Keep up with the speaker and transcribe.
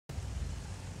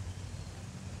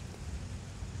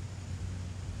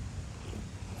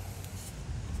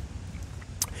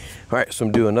All right, so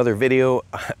I'm doing another video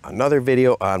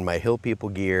on my Hill People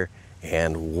gear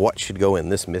and what should go in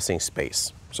this missing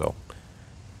space. So, all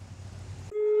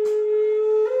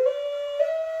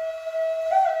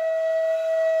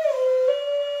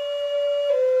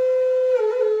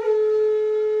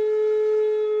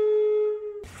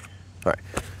right,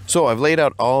 so I've laid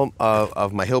out all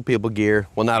of my Hill People gear.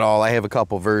 Well, not all. I have a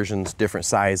couple versions, different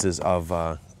sizes of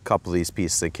a couple of these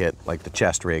pieces of kit, like the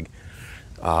chest rig.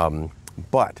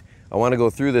 But I want to go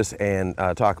through this and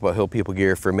talk about Hill People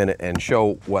gear for a minute and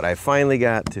show what I finally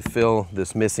got to fill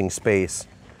this missing space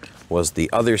was the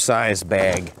other size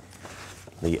bag,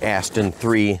 the Aston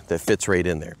 3 that fits right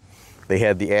in there. They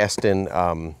had the Aston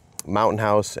Mountain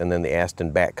House and then the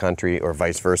Aston Backcountry, or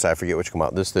vice versa. I forget which come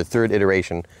out. This is the third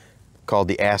iteration called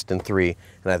the Aston 3,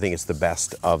 and I think it's the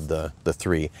best of the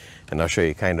three. And I'll show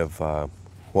you kind of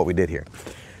what we did here.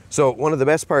 So one of the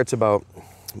best parts about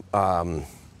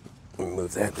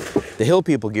move that. The Hill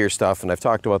People gear stuff, and I've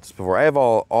talked about this before. I have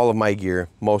all of my gear,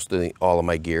 mostly all of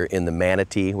my gear, in the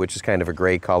Manatee, which is kind of a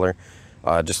gray color,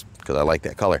 just because I like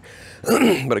that color.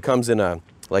 But it comes in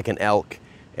like an elk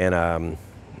and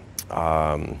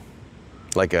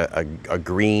like a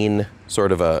green,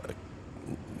 sort of a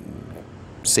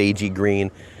sagey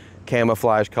green,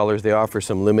 camouflage colors. They offer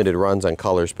some limited runs on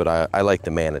colors, but I like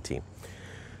the Manatee.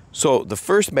 So the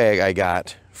first bag I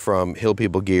got from Hill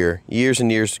People gear years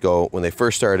and years ago when they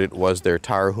first started was their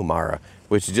Tarahumara,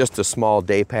 which is just a small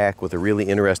day pack with a really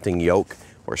interesting yoke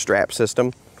or strap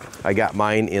system. I got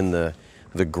mine in the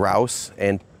grouse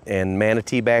and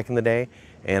manatee back in the day,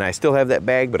 and I still have that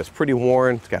bag, but it's pretty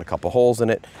worn. It's got a couple holes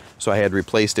in it, so I had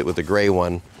replaced it with the gray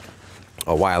one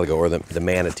a while ago, or the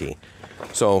manatee.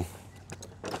 So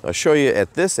I'll show you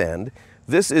at this end.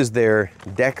 This is their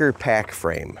Decker pack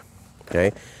frame.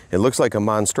 Okay, it looks like a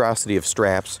monstrosity of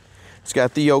straps. It's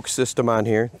got the yoke system on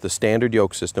here, the standard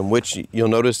yoke system, which you'll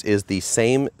notice is the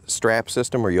same strap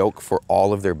system or yoke for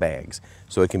all of their bags,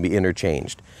 so it can be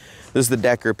interchanged. This is the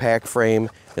Decker pack frame.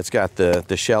 It's got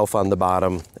the shelf on the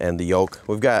bottom and the yoke.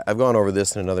 I've gone over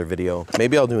this in another video.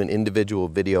 Maybe I'll do an individual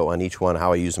video on each one,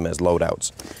 how I use them as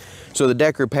loadouts. So the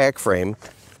Decker pack frame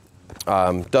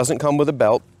doesn't come with a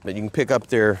belt, but you can pick up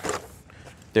their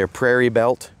Prairie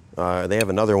belt. They have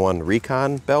another one,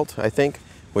 Recon belt, I think,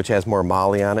 which has more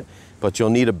molly on it. But you'll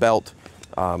need a belt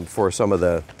for some of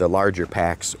the larger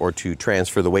packs, or to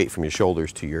transfer the weight from your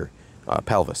shoulders to your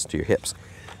pelvis, to your hips.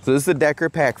 So this is the Decker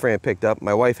pack frame I picked up.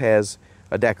 My wife has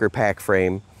a Decker pack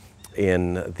frame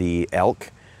in the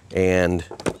elk, and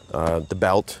the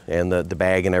belt and the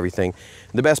bag and everything.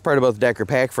 The best part about the Decker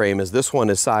pack frame is this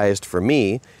one is sized for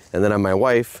me, and then on my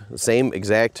wife, the same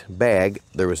exact bag.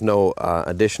 There was no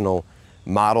additional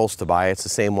models to buy. It's the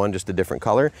same one, just a different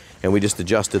color, and we just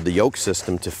adjusted the yoke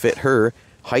system to fit her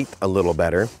height a little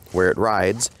better, where it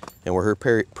rides and where her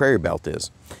prairie belt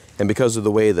is. And because of the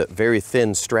way that very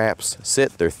thin straps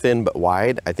sit, they're thin but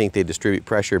wide, I think they distribute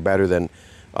pressure better than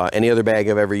any other bag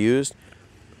I've ever used.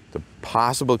 The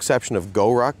possible exception of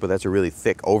Go Ruck, but that's a really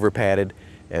thick, over padded,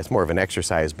 and it's more of an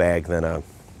exercise bag than a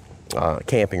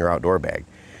camping or outdoor bag.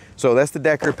 So that's the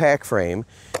Decker pack frame,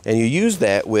 and you use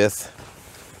that with,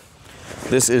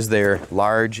 this is their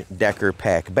large Decker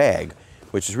pack bag,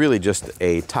 which is really just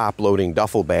a top-loading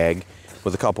duffel bag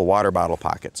with a couple water bottle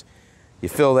pockets. You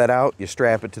fill that out, you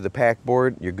strap it to the pack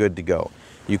board, you're good to go.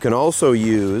 You can also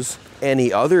use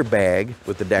any other bag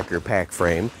with the Decker pack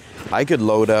frame. I could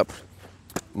load up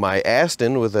my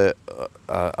Aston with a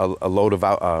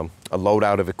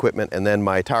loadout of equipment, and then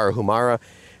my Tarahumara,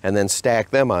 and then stack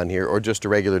them on here, or just a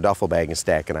regular duffel bag and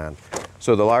stack it on.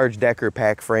 So the large Decker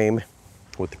pack frame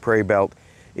with the Prairie belt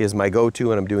is my go-to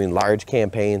when I'm doing large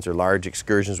campaigns or large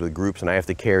excursions with groups and I have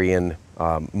to carry in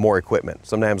more equipment.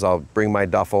 Sometimes I'll bring my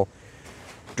duffel,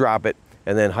 drop it,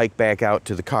 and then hike back out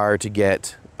to the car to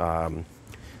get the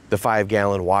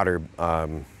 5-gallon water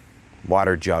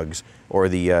jugs, or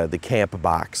the camp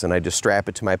box, and I just strap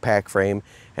it to my pack frame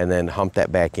and then hump that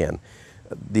back in.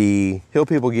 The Hill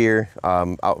People gear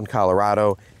out in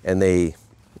Colorado, and they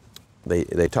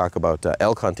talk about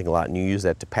elk hunting a lot, and you use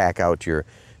that to pack out your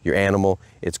animal.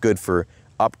 It's good for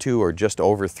up to or just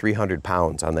over 300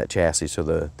 pounds on that chassis. So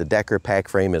the Decker pack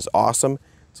frame is awesome.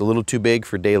 It's a little too big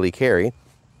for daily carry.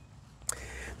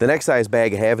 The next size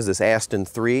bag I have is this Aston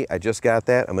 3. I just got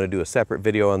that. I'm going to do a separate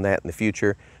video on that in the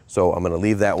future, so I'm going to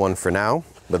leave that one for now.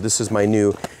 But this is my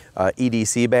new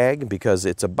EDC bag, because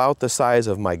it's about the size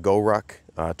of my Go Ruck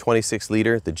 26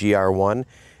 liter, the GR1,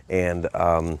 and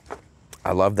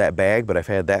I love that bag, but I've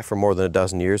had that for more than a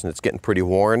dozen years and it's getting pretty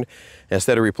worn. And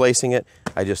instead of replacing it,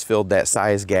 I just filled that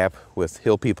size gap with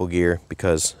Hill People gear,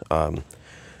 because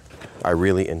I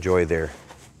really enjoy their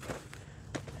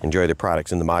enjoy their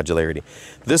products and the modularity.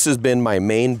 This has been my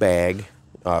main bag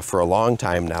for a long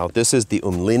time now. This is the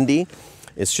Umlindi.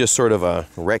 It's just sort of a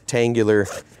rectangular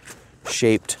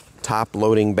shaped top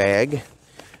loading bag.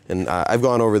 And I've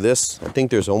gone over this. I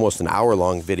think there's almost an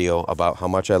hour-long video about how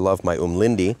much I love my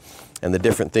Umlindi and the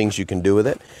different things you can do with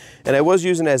it. And I was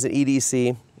using it as an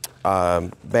EDC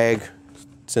bag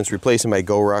since replacing my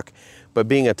GoRuck. But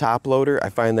being a top loader, I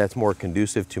find that's more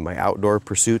conducive to my outdoor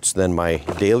pursuits than my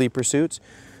daily pursuits,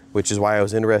 which is why I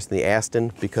was interested in the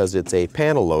Aston, because it's a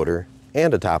panel loader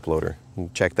and a top loader. You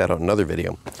can check that out in another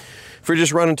video. If you're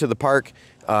just running to the park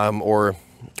or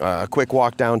a quick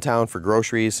walk downtown for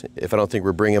groceries, if I don't think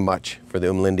we're bringing much for the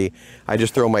Umlindi, I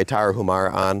just throw my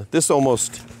Tarahumara on. This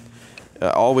almost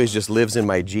always just lives in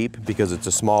my Jeep because it's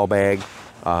a small bag.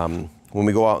 When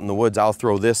we go out in the woods, I'll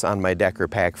throw this on my Decker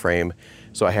pack frame,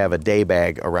 so I have a day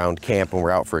bag around camp when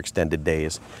we're out for extended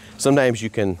days. Sometimes you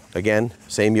can, again,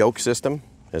 same yoke system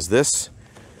as this,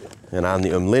 and on the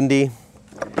Umlindi,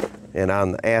 and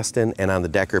on the Aston, and on the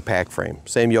Decker pack frame.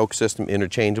 Same yoke system,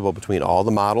 interchangeable between all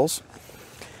the models.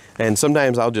 And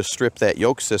sometimes I'll just strip that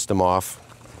yoke system off,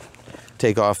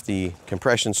 take off the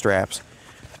compression straps,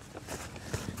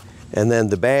 and then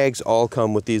the bags all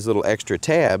come with these little extra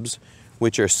tabs,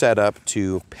 which are set up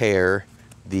to pair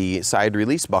the side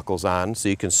release buckles on, so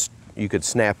you could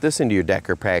snap this into your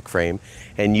Decker pack frame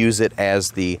and use it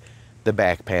as the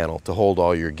back panel to hold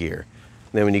all your gear.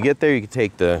 And then when you get there, you can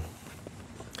take the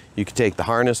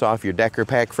harness off your Decker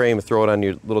pack frame and throw it on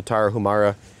your little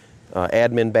Tarahumara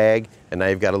admin bag, and now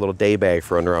you've got a little day bag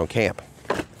for running around camp.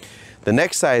 The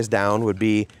next size down would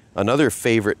be another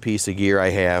favorite piece of gear I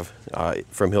have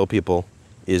from Hill People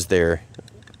is their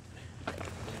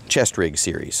chest rig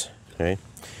series. Okay?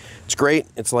 It's great.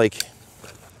 It's like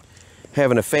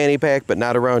having a fanny pack, but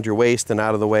not around your waist and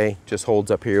out of the way. Just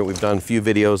holds up here. We've done a few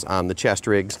videos on the chest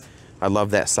rigs. I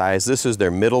love that size. This is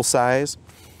their middle size,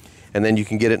 and then you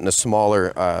can get it in a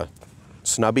smaller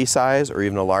snubby size or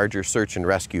even a larger search and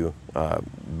rescue,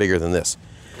 bigger than this.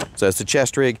 So that's the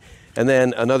chest rig. And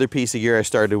then another piece of gear I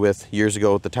started with years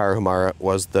ago with the Tarahumara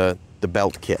was the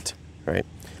belt kit, right?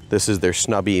 This is their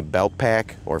snubby belt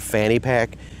pack or fanny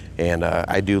pack. And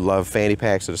I do love fanny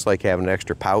packs. I just like having an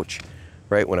extra pouch,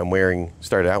 right? When I'm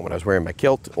started out when I was wearing my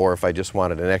kilt, or if I just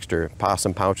wanted an extra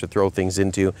possum pouch to throw things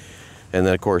into. And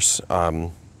then of course,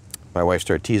 my wife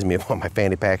started teasing me about my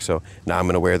fanny pack, so now I'm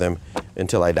gonna wear them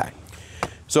until I die.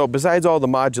 So besides all the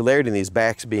modularity in these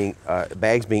bags being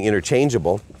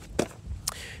interchangeable,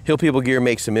 Hill People Gear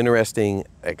makes some interesting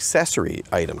accessory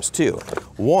items too.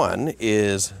 One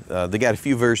is, they got a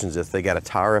few versions of this. They got a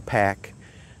Tara pack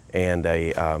and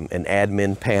an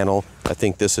admin panel. I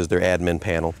think this is their admin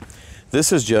panel.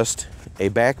 This is just a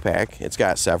backpack. It's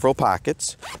got several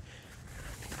pockets.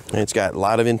 And it's got a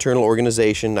lot of internal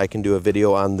organization. I can do a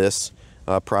video on this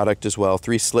product as well.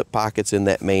 3 slip pockets in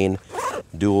that main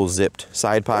dual zipped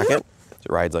side pocket.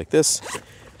 It rides like this.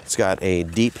 It's got a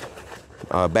deep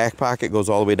back pocket, goes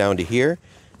all the way down to here.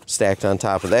 Stacked on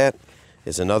top of that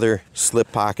is another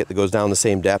slip pocket that goes down the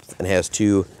same depth and has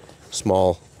 2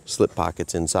 small slip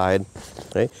pockets inside.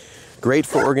 Okay? Great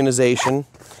for organization,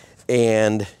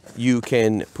 and you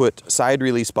can put side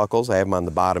release buckles. I have them on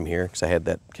the bottom here because I had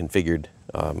that configured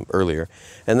earlier.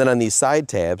 And then on these side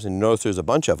tabs, and you notice there's a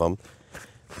bunch of them.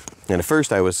 And at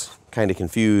first I was kind of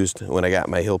confused when I got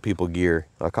my Hill People Gear,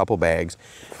 a couple bags.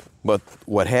 But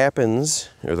what happens,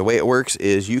 or the way it works,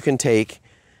 is you can take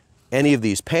any of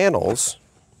these panels,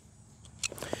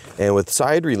 and with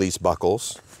side release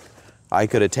buckles, I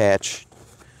could attach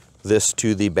this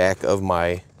to the back of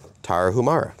my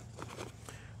Tarahumara.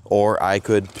 Or I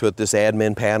could put this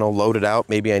admin panel, load it out.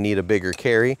 Maybe I need a bigger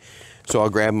carry. So I'll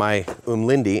grab my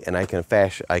Umlindi and I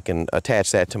can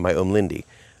attach that to my Umlindi.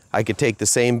 I could take the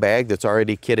same bag that's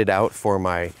already kitted out for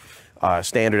my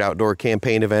standard outdoor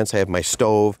campaign events. I have my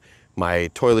stove, my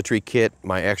toiletry kit,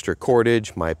 my extra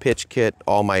cordage, my pitch kit,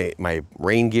 all my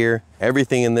rain gear,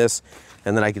 everything in this.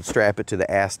 And then I could strap it to the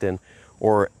Aston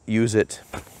or use it.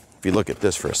 If you look at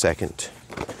this for a second,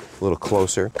 a little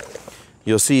closer,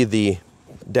 you'll see the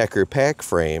Decker pack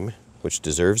frame, which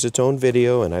deserves its own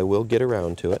video, and I will get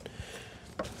around to it,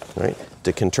 right?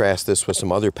 To contrast this with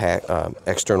some other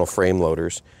external frame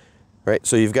loaders, right?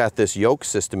 So you've got this yoke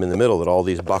system in the middle that all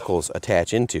these buckles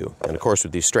attach into. And of course,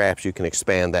 with these straps, you can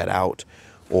expand that out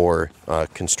or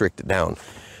constrict it down.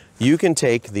 You can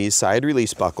take these side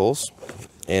release buckles,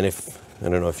 and I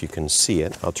don't know if you can see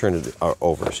it, I'll turn it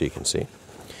over so you can see.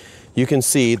 You can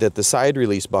see that the side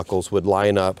release buckles would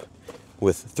line up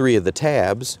with 3 of the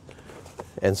tabs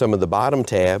and some of the bottom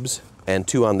tabs and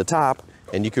 2 on the top,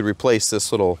 and you could replace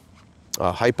this little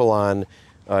Hypalon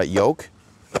yoke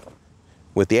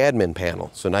with the admin panel.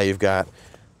 So now you've got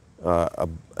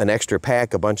an extra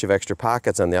pack, a bunch of extra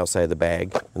pockets on the outside of the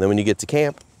bag. And then when you get to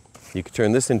camp, you can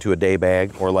turn this into a day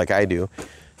bag, or like I do,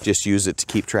 just use it to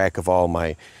keep track of all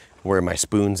my, where my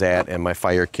spoon's at and my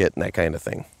fire kit and that kind of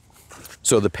thing.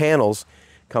 So the panels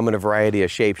come in a variety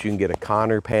of shapes. You can get a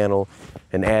Connor panel,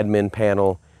 an admin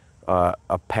panel,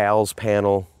 a PALS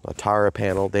panel, a Tara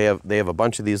panel. They have a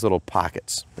bunch of these little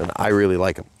pockets, and I really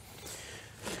like them.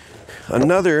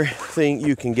 Another thing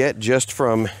you can get just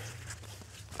from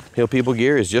Hill People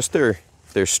Gear is just their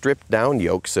stripped down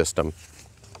yoke system.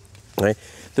 Right?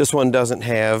 This one doesn't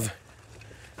have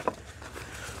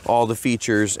all the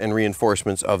features and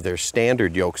reinforcements of their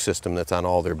standard yoke system that's on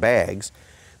all their bags,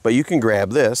 but you can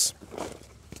grab this.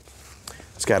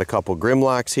 It's got a couple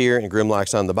Grimlocks here and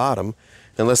Grimlocks on the bottom,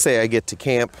 and let's say I get to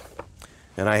camp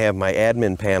and I have my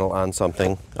admin panel on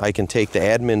something. I can take the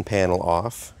admin panel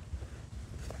off.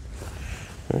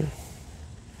 Okay.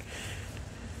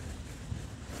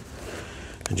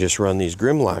 And just run these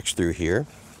Grimlocks through here.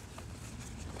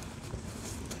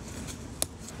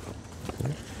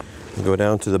 And go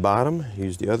down to the bottom,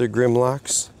 use the other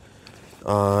Grimlocks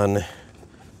on,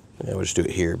 we'll just do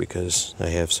it here because I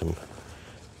have some,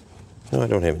 no, I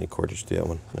don't have any cordage to that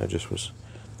one. I just was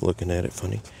looking at it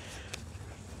funny.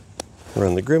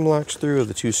 Run the Grimlocks through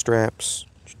the two straps.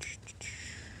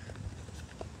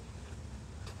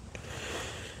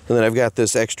 And then I've got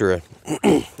this extra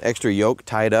yoke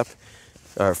tied up,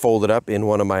 folded up in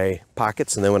one of my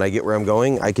pockets, and then when I get where I'm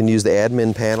going, I can use the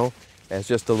admin panel as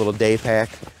just a little day pack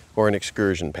or an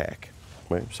excursion pack.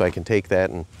 Right? So I can take that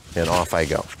and off I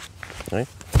go. Right?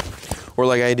 Or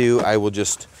like I do, I will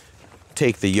just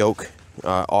take the yoke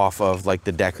off of like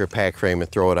the Decker pack frame and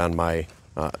throw it on my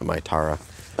my Tara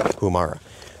Humara.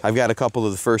 I've got a couple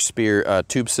of the First Spear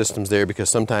tube systems there because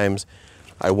sometimes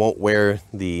I won't wear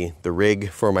the rig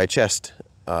for my chest,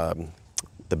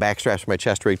 the back straps for my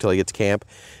chest rig till I get to camp,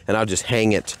 and I'll just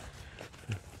hang it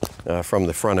from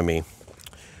the front of me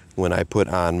when I put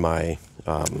on my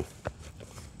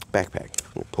backpack.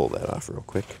 Let me pull that off real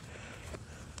quick.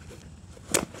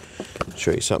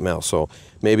 Show you something else. So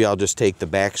maybe I'll just take the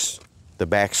back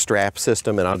strap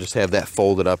system and I'll just have that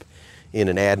folded up in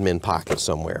an admin pocket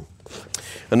somewhere.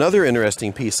 Another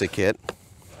interesting piece of kit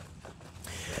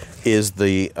is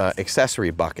the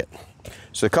accessory bucket.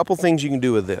 So a couple things you can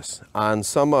do with this. On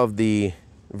some of the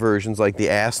versions like the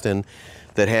Aston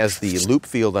that has the loop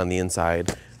field on the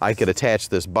inside, I could attach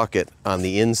this bucket on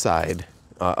the inside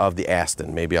of the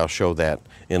Aston. Maybe I'll show that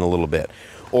in a little bit.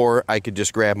 Or I could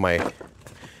just grab my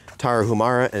Tara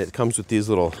Humara, and it comes with these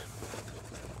little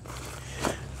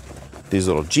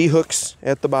G-hooks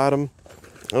at the bottom.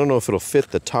 I don't know if it'll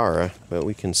fit the Tara, but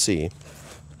we can see.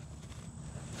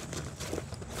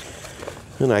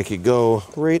 And I could go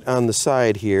right on the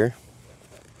side here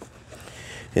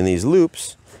in these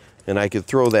loops, and I could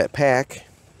throw that pack,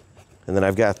 and then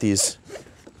I've got these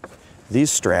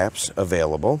straps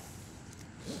available.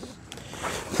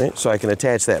 Okay, so I can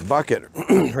attach that bucket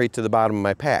right to the bottom of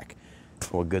my pack.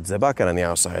 What good's that bucket on the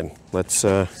outside? Let's,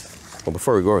 well,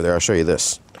 before we go over there, I'll show you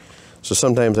this. So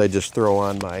sometimes I just throw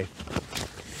on my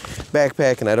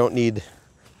backpack and I don't need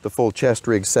the full chest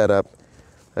rig set up.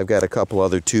 I've got a couple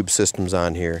other tube systems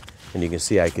on here, and you can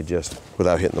see I could just,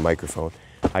 without hitting the microphone,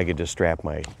 I could just strap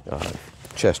my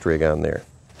chest rig on there.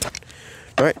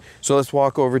 All right, so let's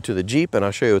walk over to the Jeep and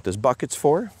I'll show you what this bucket's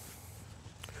for.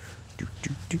 You're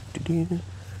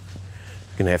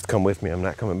gonna have to come with me, I'm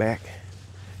not coming back.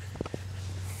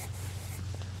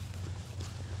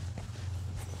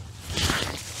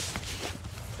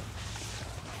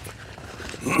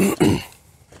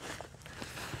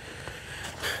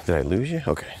 Did I lose you?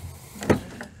 Okay. So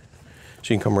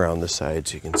you can come around this side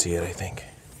so you can see it, I think.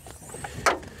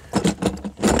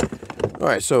 All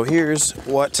right, so here's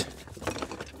what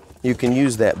you can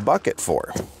use that bucket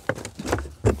for.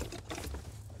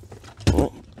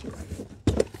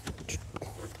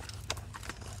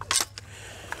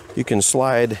 You can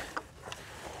slide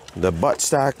the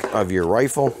buttstock of your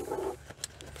rifle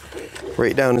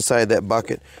right down inside that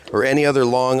bucket, or any other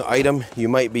long item you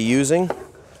might be using.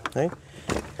 Okay?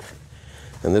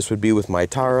 And this would be with my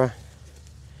Tara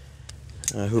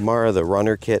Humara, the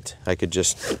runner kit. I could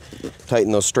just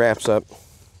tighten those straps up,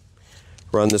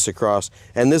 run this across.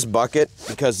 And this bucket,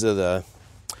 because of the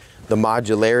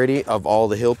modularity of all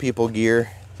the Hill People Gear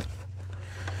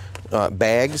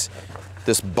bags,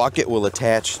 this bucket will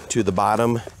attach to the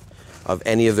bottom of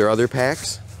any of their other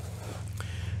packs.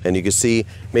 And you can see,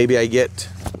 maybe I get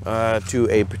to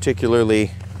a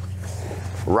particularly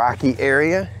rocky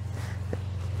area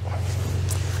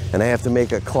and I have to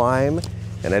make a climb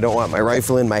and I don't want my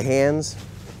rifle in my hands.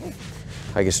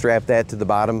 I can strap that to the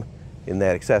bottom in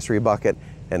that accessory bucket,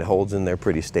 and it holds in there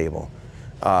pretty stable.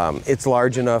 It's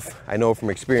large enough, I know from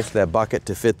experience with that bucket,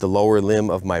 to fit the lower limb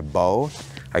of my bow.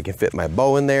 I can fit my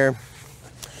bow in there.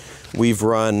 We've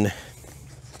run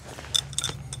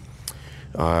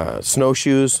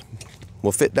snowshoes,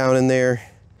 will fit down in there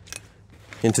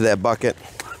into that bucket.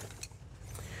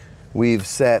 We've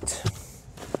set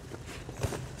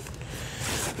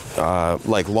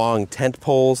like long tent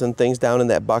poles and things down in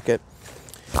that bucket.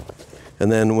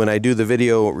 And then when I do the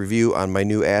video review on my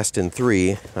new Aston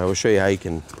 3, I will show you how you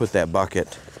can put that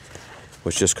bucket,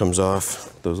 which just comes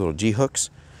off those little G-hooks,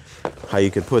 how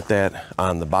you can put that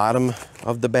on the bottom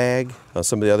of the bag.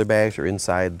 Some of the other bags are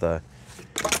inside where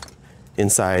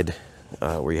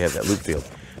you have that loop field.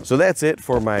 So that's it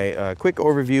for my quick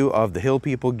overview of the Hill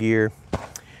People gear.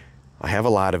 I have a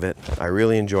lot of it. I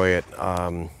really enjoy it.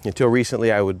 Until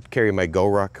recently, I would carry my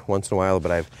GoRuck once in a while,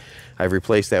 but I've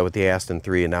replaced that with the Aston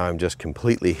 3, and now I'm just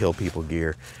completely Hill People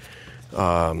gear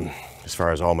as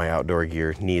far as all my outdoor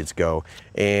gear needs go.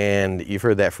 And you've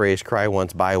heard that phrase, cry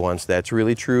once, buy once. That's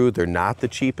really true. They're not the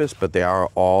cheapest, but they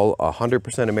are all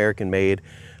 100% American made,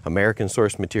 American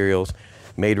sourced materials,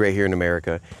 made right here in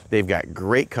America. They've got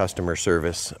great customer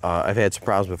service. I've had some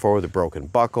problems before with a broken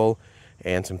buckle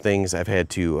and some things. I've had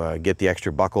to get the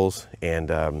extra buckles, and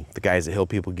the guys at Hill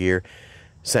People Gear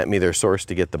sent me their source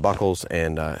to get the buckles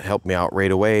and helped me out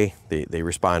right away. They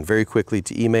respond very quickly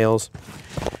to emails.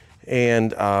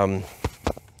 And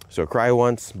so cry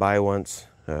once, buy once,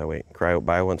 buy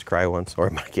once, cry once, or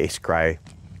in my case, cry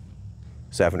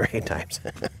 7 or 8 times.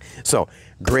 So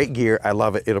great gear, I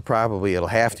love it. It'll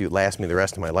have to last me the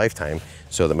rest of my lifetime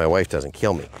so that my wife doesn't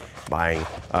kill me buying.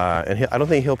 And I don't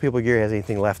think Hill People Gear has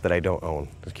anything left that I don't own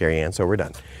to carry in, so we're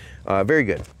done. Very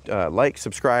good. Like,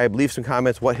 subscribe, leave some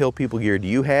comments. What Hill People gear do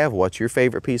you have? What's your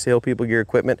favorite piece of Hill People gear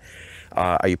equipment?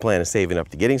 Are you planning on saving up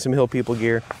to getting some Hill People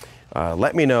gear?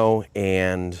 Let me know.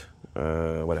 And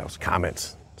what else?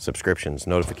 Comments, subscriptions,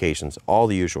 notifications, all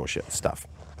the usual stuff.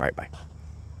 All right, bye.